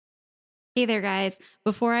Hey there, guys.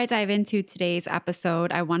 Before I dive into today's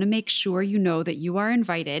episode, I want to make sure you know that you are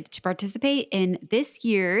invited to participate in this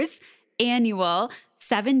year's annual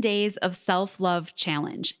 7 Days of Self Love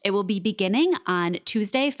Challenge. It will be beginning on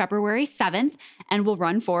Tuesday, February 7th, and will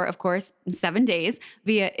run for, of course, 7 days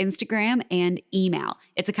via Instagram and email.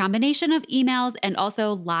 It's a combination of emails and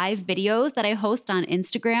also live videos that I host on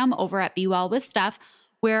Instagram over at Be Well with Steph,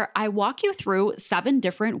 where I walk you through 7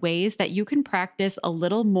 different ways that you can practice a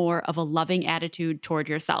little more of a loving attitude toward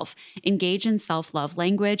yourself. Engage in self love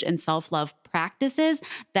language and self love practices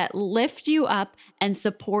that lift you up and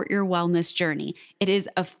support your wellness journey. It is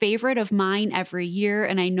a favorite of mine every year,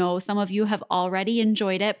 and I know some of you have already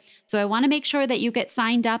enjoyed it. So I want to make sure that you get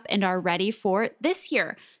signed up and are ready for it this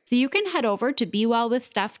year. So you can head over to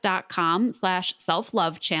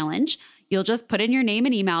bewellwithsteph.com/self-love-challenge. You'll just put in your name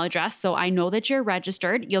and email address so I know that you're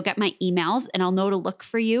registered. You'll get my emails and I'll know to look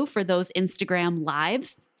for you for those Instagram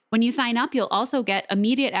lives. When you sign up, you'll also get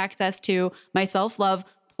immediate access to my self-love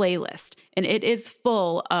playlist. And it is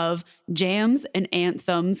full of jams and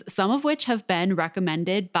anthems, some of which have been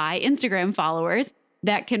recommended by Instagram followers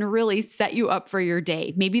that can really set you up for your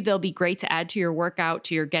day. Maybe they'll be great to add to your workout,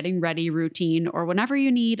 to your getting ready routine, or whenever you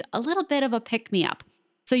need a little bit of a pick-me-up.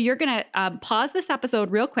 So you're going to pause this episode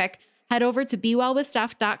real quick. Head over to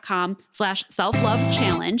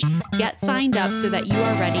bewellwithsteph.com/self-love-challenge. Get signed up so that you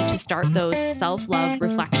are ready to start those self-love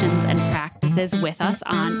reflections and practices with us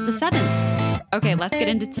on the 7th. Okay, let's get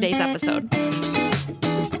into today's episode.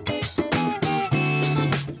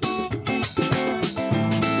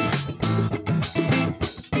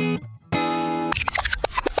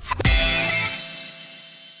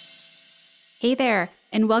 Hey there,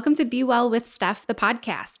 and welcome to Be Well with Steph, the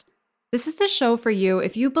podcast. This is the show for you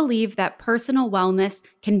if you believe that personal wellness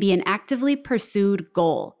can be an actively pursued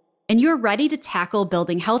goal, and you're ready to tackle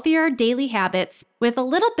building healthier daily habits with a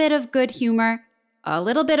little bit of good humor, a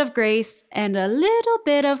little bit of grace, and a little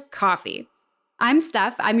bit of coffee. I'm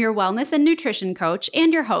Steph. I'm your wellness and nutrition coach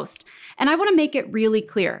and your host, and I want to make it really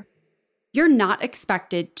clear. You're not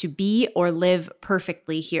expected to be or live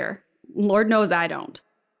perfectly here. Lord knows I don't.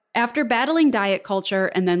 After battling diet culture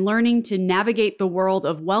and then learning to navigate the world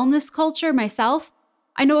of wellness culture myself,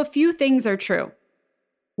 I know a few things are true.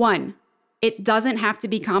 1, it doesn't have to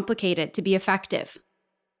be complicated to be effective.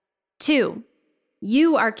 2,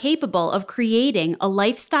 you are capable of creating a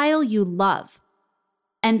lifestyle you love.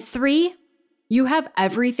 And 3, you have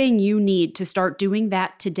everything you need to start doing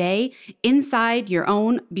that today inside your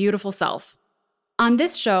own beautiful self. On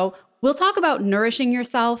this show, we'll talk about nourishing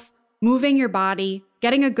yourself, moving your body,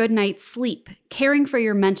 getting a good night's sleep, caring for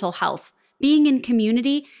your mental health, being in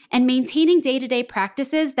community, and maintaining day-to-day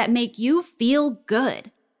practices that make you feel good.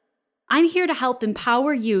 I'm here to help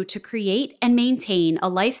empower you to create and maintain a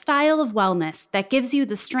lifestyle of wellness that gives you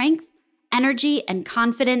the strength, energy, and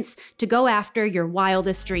confidence to go after your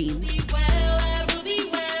wildest dreams.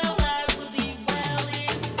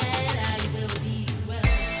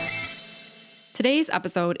 Today's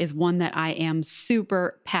episode is one that I am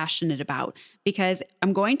super passionate about because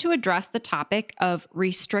I'm going to address the topic of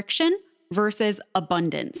restriction versus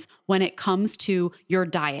abundance when it comes to your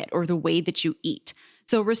diet or the way that you eat.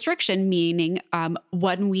 So restriction meaning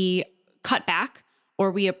when we cut back or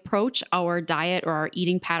we approach our diet or our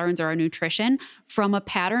eating patterns or our nutrition from a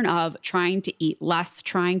pattern of trying to eat less,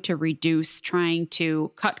 trying to reduce, trying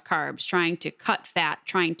to cut carbs, trying to cut fat,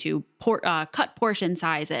 trying to cut portion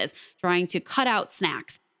sizes, trying to cut out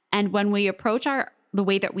snacks. And when we approach the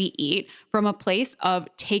way that we eat from a place of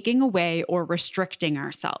taking away or restricting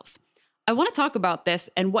ourselves. I want to talk about this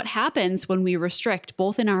and what happens when we restrict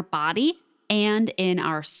both in our body and in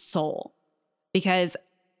our soul. Because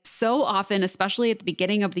so often, especially at the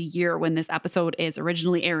beginning of the year when this episode is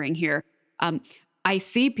originally airing here, I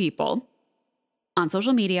see people on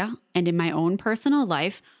social media and in my own personal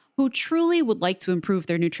life who truly would like to improve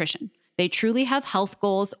their nutrition. They truly have health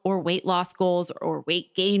goals or weight loss goals or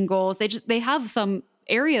weight gain goals. They have some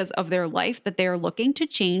areas of their life that they're looking to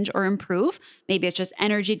change or improve. Maybe it's just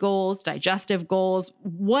energy goals, digestive goals,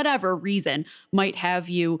 whatever reason might have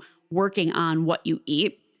you working on what you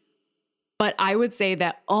eat. But I would say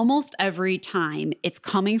that almost every time it's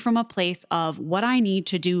coming from a place of what I need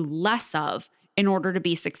to do less of in order to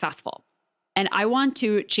be successful. And I want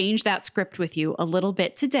to change that script with you a little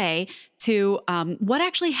bit today to what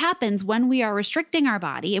actually happens when we are restricting our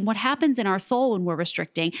body and what happens in our soul when we're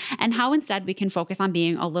restricting and how instead we can focus on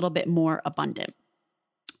being a little bit more abundant.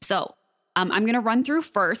 So I'm going to run through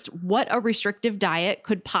first what a restrictive diet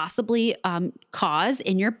could possibly cause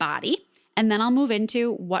in your body. And then I'll move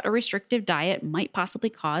into what a restrictive diet might possibly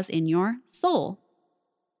cause in your soul.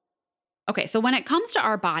 Okay, so when it comes to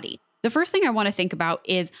our body, the first thing I want to think about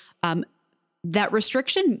is that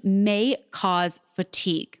restriction may cause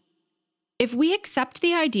fatigue. If we accept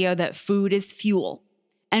the idea that food is fuel,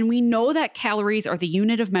 and we know that calories are the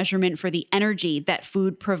unit of measurement for the energy that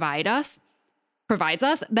food provides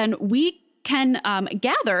us, then we can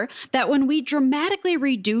gather that when we dramatically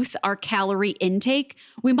reduce our calorie intake,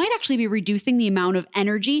 we might actually be reducing the amount of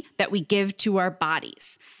energy that we give to our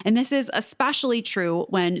bodies. And this is especially true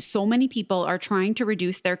when so many people are trying to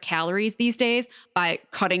reduce their calories these days by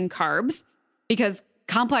cutting carbs, because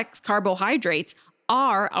complex carbohydrates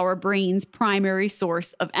are our brain's primary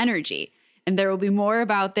source of energy. And there will be more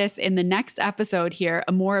about this in the next episode here,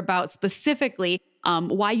 more about specifically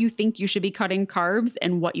why you think you should be cutting carbs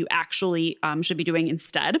and what you actually should be doing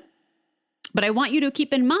instead. But I want you to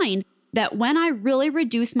keep in mind that when I really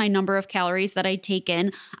reduce my number of calories that I take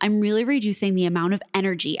in, I'm really reducing the amount of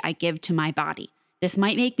energy I give to my body. This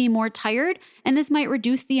might make me more tired, and this might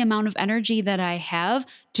reduce the amount of energy that I have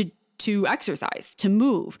to exercise, to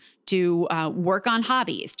move, to work on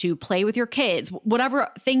hobbies, to play with your kids, whatever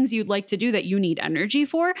things you'd like to do that you need energy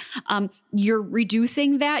for, you're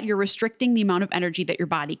reducing that, you're restricting the amount of energy that your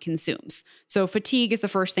body consumes. So fatigue is the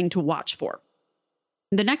first thing to watch for.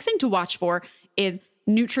 The next thing to watch for is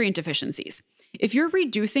nutrient deficiencies. If you're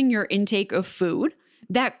reducing your intake of food,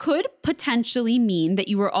 that could potentially mean that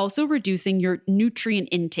you are also reducing your nutrient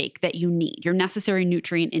intake that you need, your necessary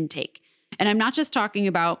nutrient intake. And I'm not just talking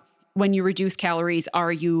about when you reduce calories,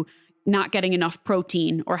 are you not getting enough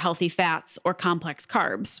protein or healthy fats or complex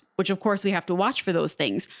carbs, which of course we have to watch for those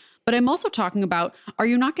things. But I'm also talking about, are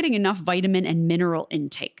you not getting enough vitamin and mineral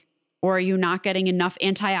intake? Or are you not getting enough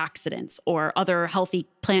antioxidants or other healthy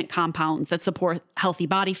plant compounds that support healthy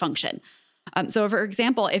body function? So for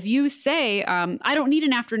example, if you say, I don't need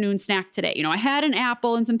an afternoon snack today, I had an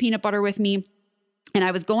apple and some peanut butter with me and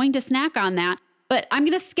I was going to snack on that, but I'm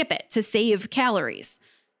going to skip it to save calories.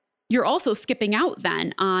 You're also skipping out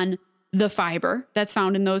then on the fiber that's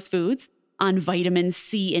found in those foods, on vitamins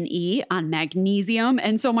C and E, on magnesium,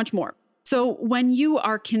 and so much more. So when you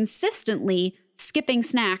are consistently skipping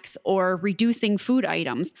snacks or reducing food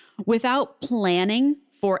items without planning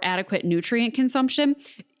for adequate nutrient consumption,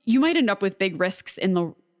 you might end up with big risks in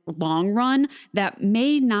the long run that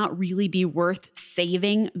may not really be worth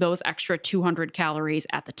saving those extra 200 calories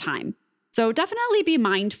at the time. So definitely be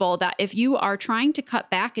mindful that if you are trying to cut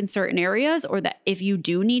back in certain areas, or that if you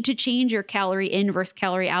do need to change your calorie in versus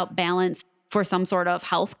calorie out balance for some sort of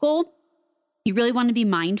health goal, you really want to be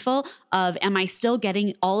mindful of, am I still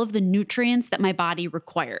getting all of the nutrients that my body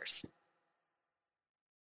requires?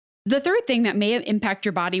 The third thing that may impact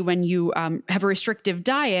your body when you have a restrictive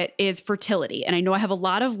diet is fertility. And I know I have a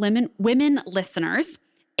lot of women listeners,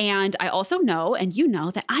 and I also know, and you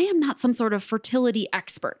know, that I am not some sort of fertility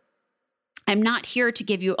expert. I'm not here to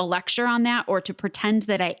give you a lecture on that or to pretend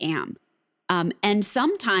that I am. And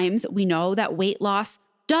sometimes we know that weight loss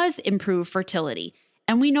does improve fertility.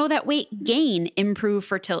 And we know that weight gain improves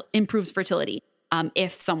fertility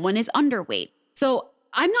if someone is underweight. So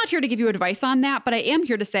I'm not here to give you advice on that, but I am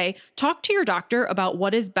here to say, talk to your doctor about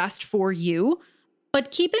what is best for you.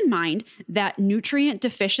 But keep in mind that nutrient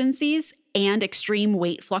deficiencies and extreme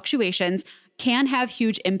weight fluctuations can have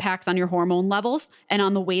huge impacts on your hormone levels and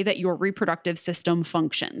on the way that your reproductive system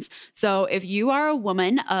functions. So if you are a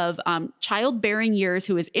woman of childbearing years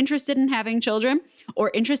who is interested in having children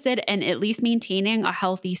or interested in at least maintaining a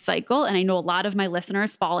healthy cycle, and I know a lot of my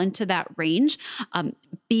listeners fall into that range,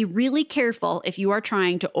 be really careful if you are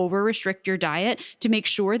trying to over-restrict your diet to make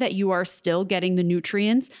sure that you are still getting the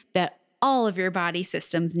nutrients that all of your body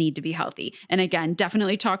systems need to be healthy. And again,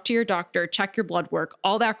 definitely talk to your doctor, check your blood work,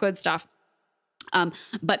 all that good stuff.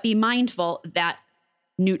 But be mindful that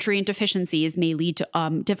nutrient deficiencies may lead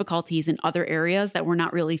to difficulties in other areas that we're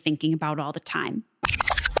not really thinking about all the time.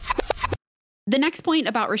 The next point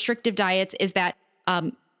about restrictive diets is that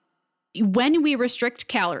when we restrict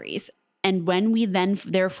calories and when we then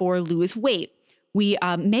therefore lose weight, we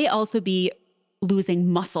may also be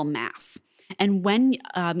losing muscle mass. And when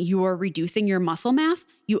you are reducing your muscle mass,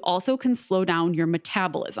 you also can slow down your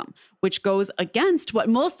metabolism, which goes against what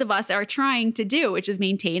most of us are trying to do, which is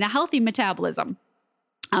maintain a healthy metabolism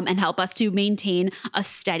and help us to maintain a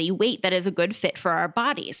steady weight that is a good fit for our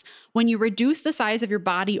bodies. When you reduce the size of your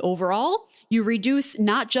body overall, you reduce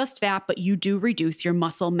not just fat, but you do reduce your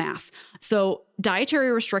muscle mass. So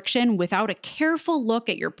dietary restriction without a careful look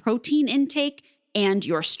at your protein intake and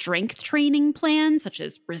your strength training plan, such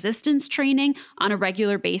as resistance training on a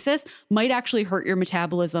regular basis, might actually hurt your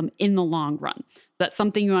metabolism in the long run. That's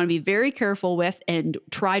something you want to be very careful with and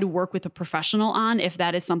try to work with a professional on if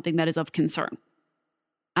that is something that is of concern.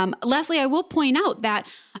 Lastly, I will point out that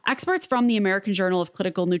experts from the American Journal of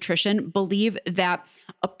Clinical Nutrition believe that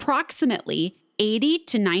approximately 80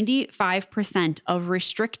 to 95% of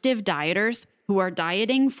restrictive dieters who are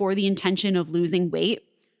dieting for the intention of losing weight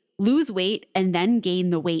lose weight and then gain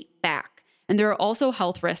the weight back. And there are also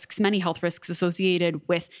many health risks associated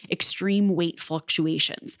with extreme weight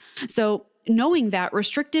fluctuations. So, knowing that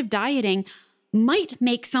restrictive dieting might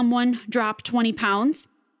make someone drop 20 pounds,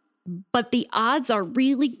 but the odds are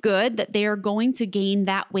really good that they are going to gain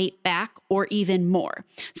that weight back or even more.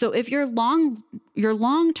 So if your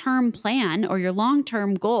long-term plan or your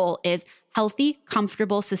long-term goal is healthy,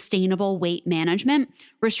 comfortable, sustainable weight management,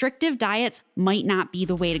 restrictive diets might not be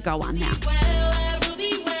the way to go on that.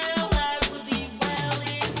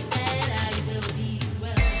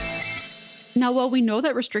 Now, while we know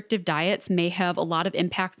that restrictive diets may have a lot of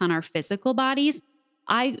impacts on our physical bodies,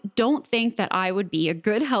 I don't think that I would be a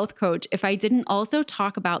good health coach if I didn't also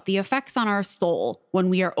talk about the effects on our soul when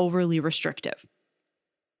we are overly restrictive.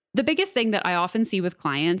 The biggest thing that I often see with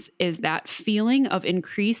clients is that feeling of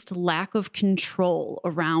increased lack of control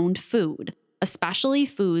around food, especially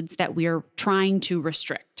foods that we are trying to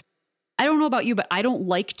restrict. I don't know about you, but I don't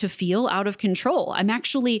like to feel out of control. I'm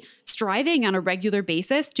actually striving on a regular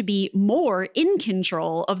basis to be more in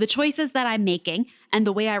control of the choices that I'm making and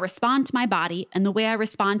the way I respond to my body and the way I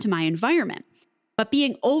respond to my environment. But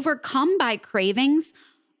being overcome by cravings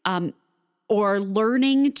or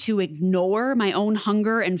learning to ignore my own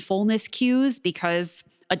hunger and fullness cues because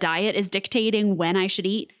a diet is dictating when I should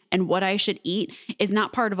eat and what I should eat is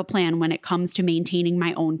not part of a plan when it comes to maintaining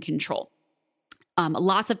my own control.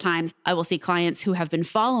 Lots of times I will see clients who have been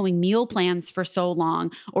following meal plans for so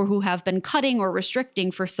long or who have been cutting or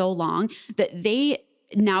restricting for so long that they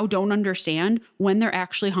now don't understand when they're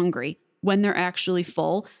actually hungry, when they're actually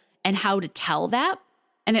full, and how to tell that.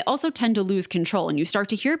 And they also tend to lose control. And you start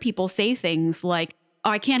to hear people say things like,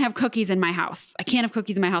 oh, I can't have cookies in my house. I can't have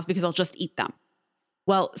cookies in my house because I'll just eat them.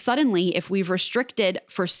 Well, suddenly, if we've restricted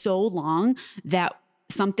for so long that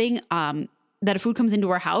that a food comes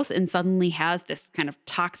into our house and suddenly has this kind of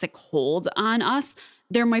toxic hold on us,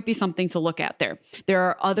 there might be something to look at there. There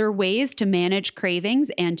are other ways to manage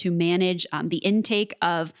cravings and to manage the intake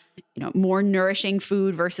of more nourishing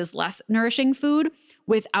food versus less nourishing food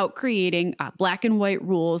without creating black and white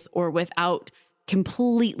rules or without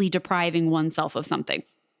completely depriving oneself of something.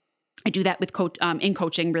 I do that with in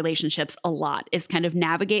coaching relationships a lot, is kind of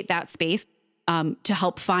navigate that space to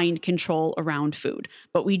help find control around food.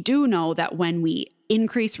 But we do know that when we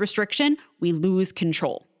increase restriction, we lose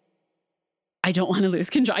control. I don't want to lose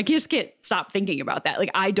control. I just can't stop thinking about that.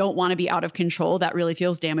 Like, I don't want to be out of control. That really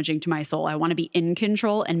feels damaging to my soul. I want to be in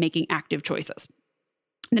control and making active choices.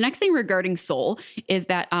 The next thing regarding soul is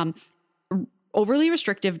that overly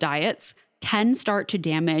restrictive diets can start to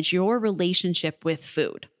damage your relationship with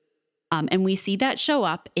food. And we see that show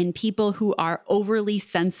up in people who are overly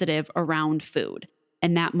sensitive around food.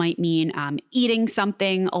 And that might mean eating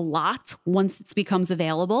something a lot once it becomes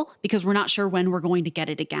available because we're not sure when we're going to get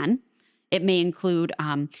it again. It may include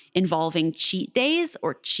involving cheat days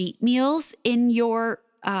or cheat meals in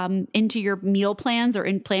into your meal plans or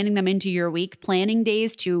in planning them into your week, planning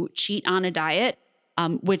days to cheat on a diet,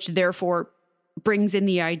 which therefore brings in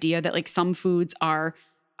the idea that like some foods are,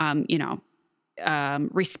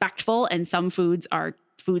 respectful and some foods are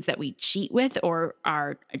foods that we cheat with or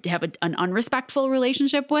have an unrespectful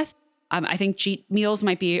relationship with. I think cheat meals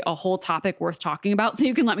might be a whole topic worth talking about. So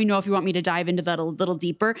you can let me know if you want me to dive into that a little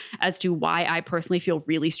deeper as to why I personally feel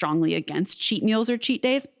really strongly against cheat meals or cheat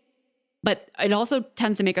days. But it also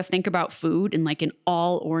tends to make us think about food in like an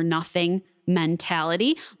all or nothing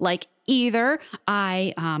mentality. Like either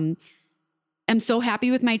I am so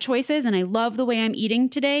happy with my choices and I love the way I'm eating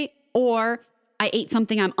today, or I ate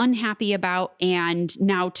something I'm unhappy about and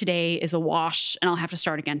now today is a wash and I'll have to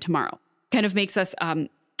start again tomorrow. Kind of makes us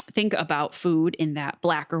think about food in that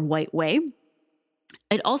black or white way.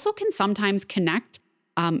 It also can sometimes connect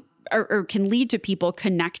or can lead to people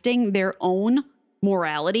connecting their own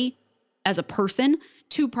morality as a person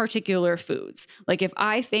to particular foods. Like if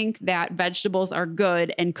I think that vegetables are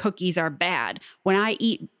good and cookies are bad, when I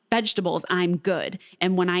eat vegetables, I'm good.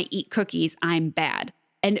 And when I eat cookies, I'm bad.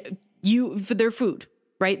 And for their food,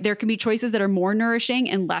 right? There can be choices that are more nourishing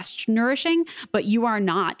and less nourishing, but you are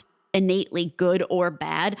not innately good or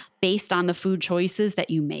bad based on the food choices that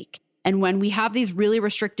you make. And when we have these really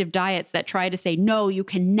restrictive diets that try to say, no, you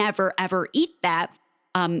can never, ever eat that,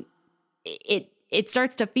 we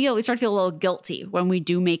start to feel a little guilty when we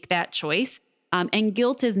do make that choice. And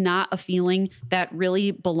guilt is not a feeling that really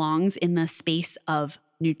belongs in the space of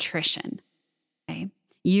nutrition. Okay?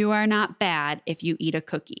 You are not bad if you eat a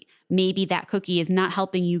cookie. Maybe that cookie is not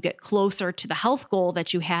helping you get closer to the health goal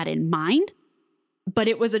that you had in mind, but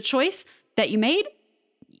it was a choice that you made.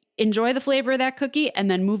 Enjoy the flavor of that cookie and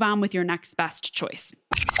then move on with your next best choice.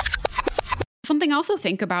 Something also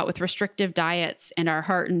think about with restrictive diets and our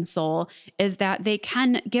heart and soul is that they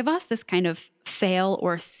can give us this kind of fail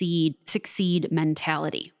or succeed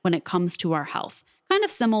mentality when it comes to our health, kind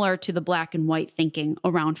of similar to the black and white thinking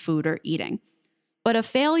around food or eating. But a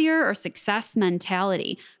failure or success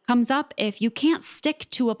mentality comes up if you can't stick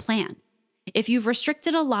to a plan. If you've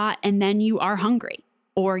restricted a lot and then you are hungry,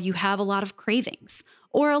 or you have a lot of cravings,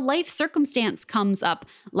 or a life circumstance comes up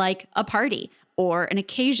like a party or an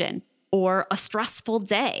occasion or a stressful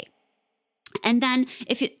day. And then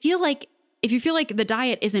if you feel like the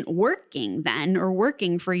diet isn't working then or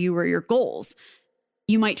working for you or your goals,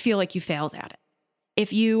 you might feel like you failed at it.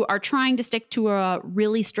 If you are trying to stick to a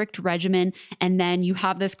really strict regimen and then you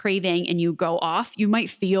have this craving and you go off, you might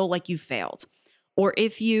feel like you failed. Or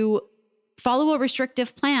if you follow a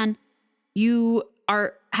restrictive plan, you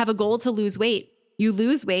have a goal to lose weight, you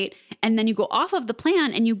lose weight, and then you go off of the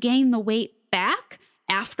plan and you gain the weight back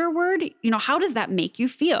afterward. How does that make you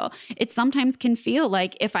feel? It sometimes can feel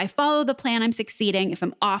like if I follow the plan, I'm succeeding. If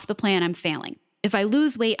I'm off the plan, I'm failing. If I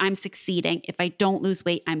lose weight, I'm succeeding. If I don't lose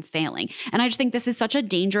weight, I'm failing. And I just think this is such a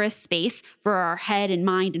dangerous space for our head and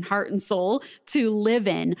mind and heart and soul to live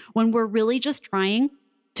in when we're really just trying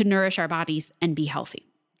to nourish our bodies and be healthy.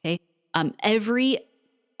 Okay.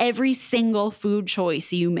 Every single food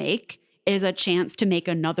choice you make is a chance to make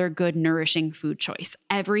another good, nourishing food choice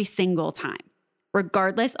every single time,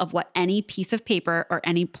 regardless of what any piece of paper or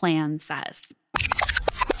any plan says.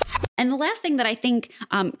 And the last thing that I think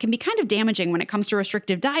can be kind of damaging when it comes to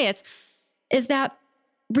restrictive diets is that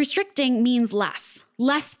restricting means less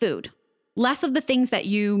food, less of the things that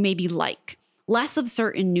you maybe like, less of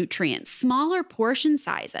certain nutrients, smaller portion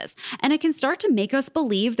sizes. And it can start to make us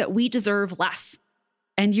believe that we deserve less.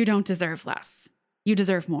 And you don't deserve less. You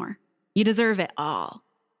deserve more. You deserve it all.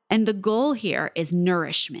 And the goal here is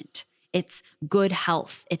nourishment. It's good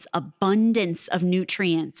health. It's abundance of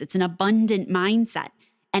nutrients. It's an abundant mindset,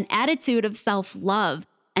 an attitude of self-love,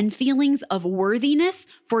 and feelings of worthiness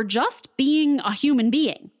for just being a human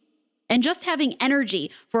being and just having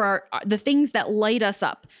energy for the things that light us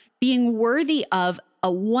up, being worthy of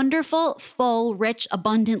a wonderful, full, rich,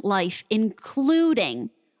 abundant life, including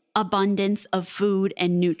abundance of food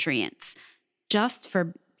and nutrients, just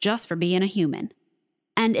for being a human.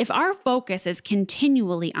 And if our focus is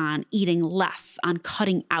continually on eating less, on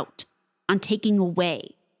cutting out, on taking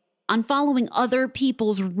away, on following other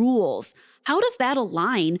people's rules, how does that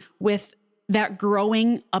align with that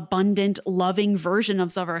growing, abundant, loving version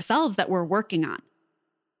of ourselves that we're working on?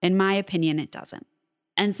 In my opinion, it doesn't.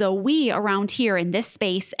 And so we around here in this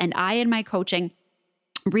space, and I in my coaching,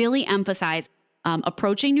 really emphasize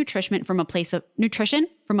approaching nutrition from a place of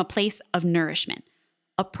nourishment,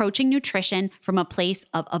 approaching nutrition from a place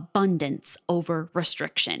of abundance over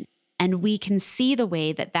restriction. And we can see the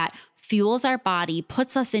way that fuels our body,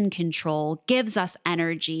 puts us in control, gives us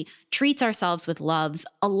energy, treats ourselves with loves,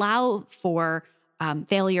 allow for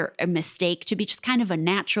failure or mistake to be just kind of a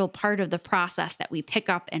natural part of the process that we pick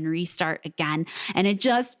up and restart again. And it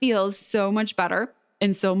just feels so much better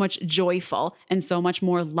and so much joyful and so much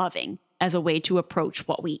more loving as a way to approach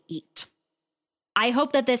what we eat. I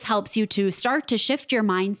hope that this helps you to start to shift your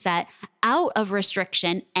mindset out of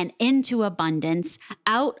restriction and into abundance,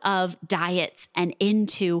 out of diets and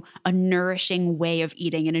into a nourishing way of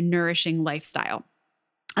eating and a nourishing lifestyle.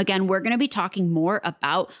 Again, we're going to be talking more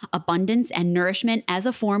about abundance and nourishment as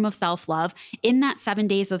a form of self-love in that 7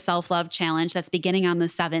 days of self-love challenge that's beginning on the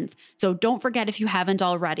 7th. So don't forget, if you haven't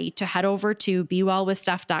already, to head over to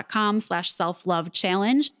bewellwithsteph.com/self-love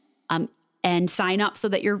challenge. And sign up so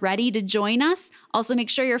that you're ready to join us. Also, make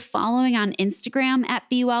sure you're following on Instagram at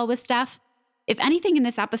BeWellWithSteph. If anything in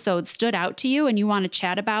this episode stood out to you and you want to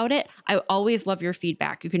chat about it, I always love your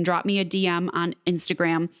feedback. You can drop me a DM on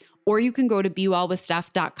Instagram, or you can go to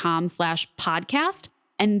bewellwithsteph.com/podcast.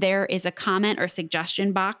 And there is a comment or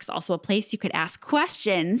suggestion box, also a place you could ask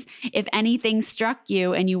questions. If anything struck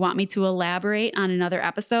you and you want me to elaborate on another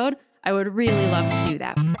episode, I would really love to do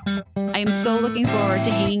that. I am so looking forward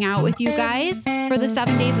to hanging out with you guys for the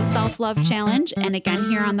 7 days of self-love challenge. And again,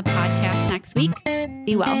 here on the podcast next week.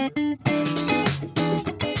 Be well.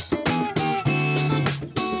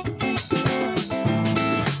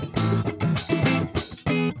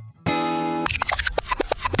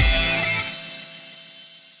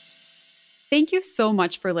 Thank you so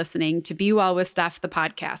much for listening to Be Well with Steph, the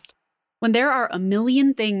podcast. When there are a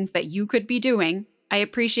million things that you could be doing, I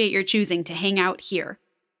appreciate your choosing to hang out here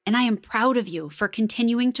and I am proud of you for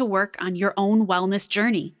continuing to work on your own wellness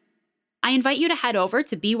journey. I invite you to head over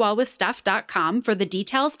to BeWellWithSteph.com for the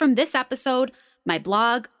details from this episode, my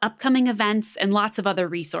blog, upcoming events, and lots of other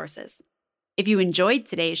resources. If you enjoyed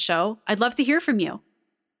today's show, I'd love to hear from you.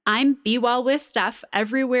 I'm Be Well With Steph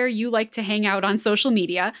everywhere you like to hang out on social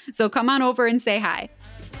media, so come on over and say hi.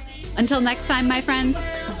 Until next time, my friends,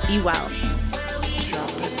 be well.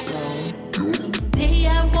 Day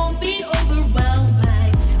I won't be